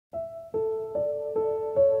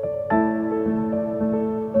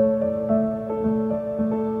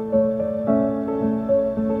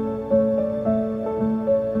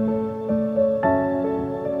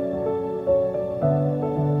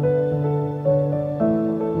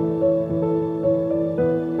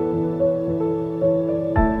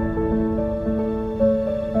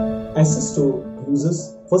Assisto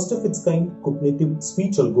uses first of its kind cognitive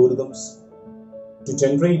speech algorithms to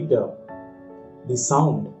generate the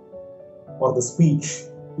sound or the speech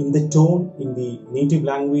in the tone, in the native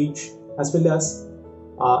language, as well as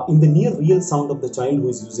in the near real sound of the child who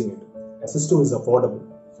is using it. Assisto is affordable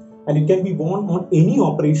and it can be worn on any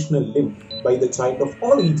operational limb by the child of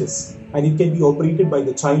all ages, and it can be operated by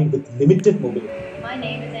the child with limited mobility. My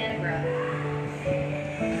name is Annabelle.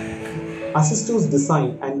 Assisto's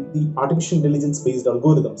design and the artificial intelligence-based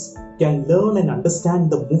algorithms can learn and understand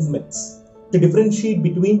the movements to differentiate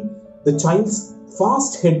between the child's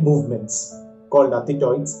fast head movements called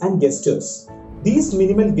athetoids and gestures. These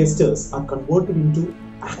minimal gestures are converted into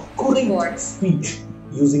accurate speech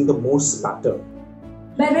using the Morse pattern.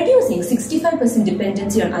 By reducing 65%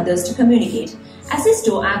 dependency on others to communicate,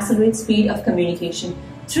 Assisto accelerates speed of communication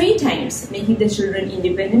 3 times, making the children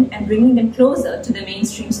independent and bringing them closer to the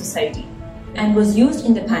mainstream society, and was used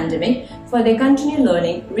in the pandemic for their continued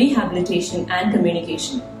learning, rehabilitation and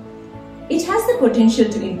communication. It has the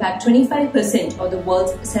potential to impact 25% of the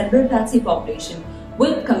world's cerebral palsy population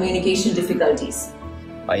with communication difficulties.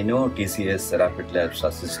 I know TCS Rapid Labs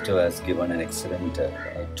Assisto has given an excellent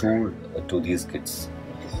tool to these kids,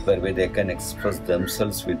 whereby they can express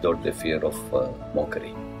themselves without the fear of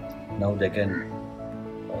mockery. Now they can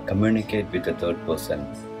communicate with the third person,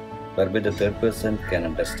 whereby the third person can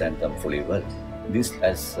understand them fully well. This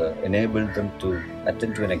has enabled them to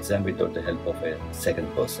attend to an exam without the help of a second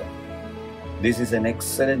person. This is an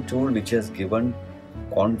excellent tool which has given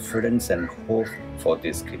confidence and hope for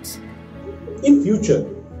these kids. In future,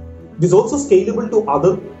 it is also scalable to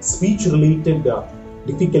other speech-related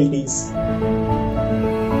difficulties.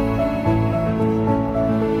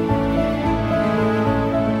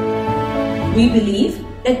 We believe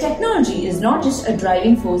that technology is not just a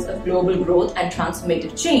driving force of global growth and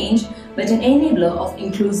transformative change, but an enabler of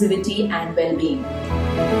inclusivity and well-being.